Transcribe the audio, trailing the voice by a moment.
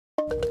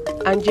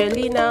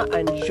Angelina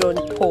and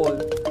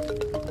Jean-Paul.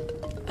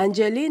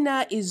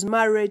 Angelina is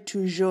married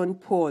to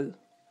Jean-Paul.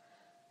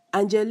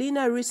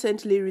 Angelina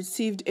recently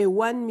received a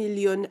 1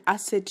 million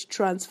asset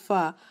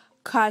transfer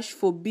cash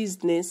for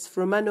business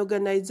from an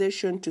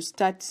organization to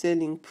start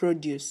selling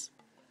produce.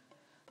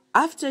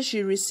 After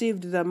she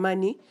received the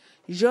money,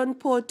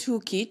 Jean-Paul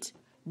took it,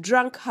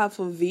 drank half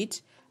of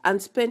it,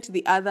 and spent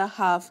the other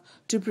half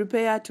to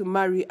prepare to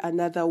marry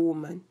another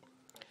woman.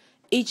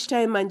 Each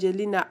time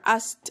Angelina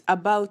asked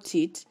about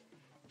it,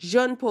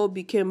 Jean-Paul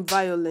became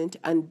violent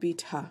and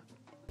beat her.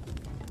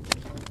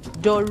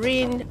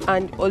 Doreen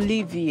and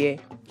Olivier.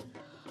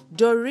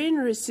 Doreen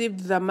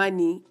received the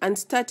money and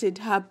started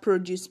her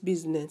produce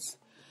business.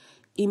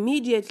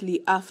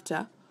 Immediately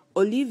after,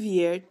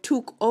 Olivier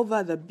took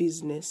over the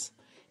business.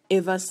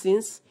 Ever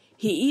since,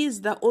 he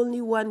is the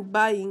only one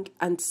buying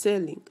and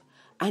selling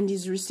and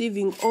is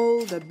receiving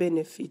all the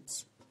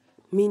benefits.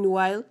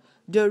 Meanwhile,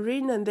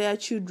 Doreen and their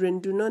children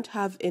do not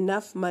have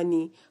enough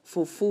money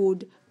for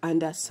food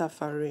and are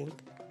suffering.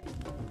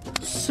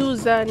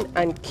 Susan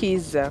and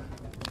Kiza.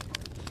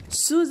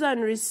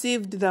 Susan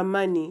received the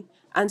money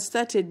and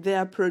started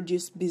their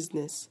produce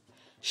business.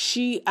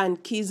 She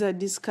and Kiza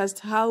discussed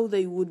how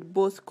they would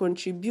both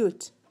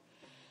contribute.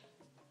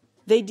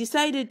 They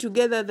decided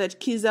together that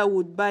Kiza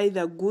would buy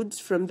the goods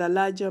from the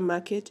larger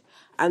market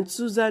and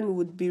Susan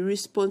would be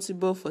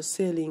responsible for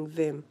selling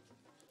them.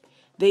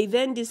 They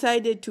then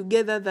decided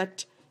together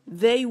that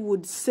they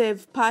would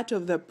save part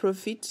of the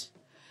profit,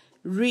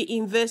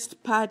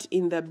 reinvest part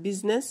in the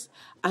business,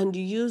 and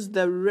use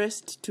the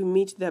rest to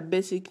meet the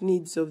basic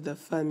needs of the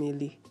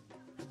family.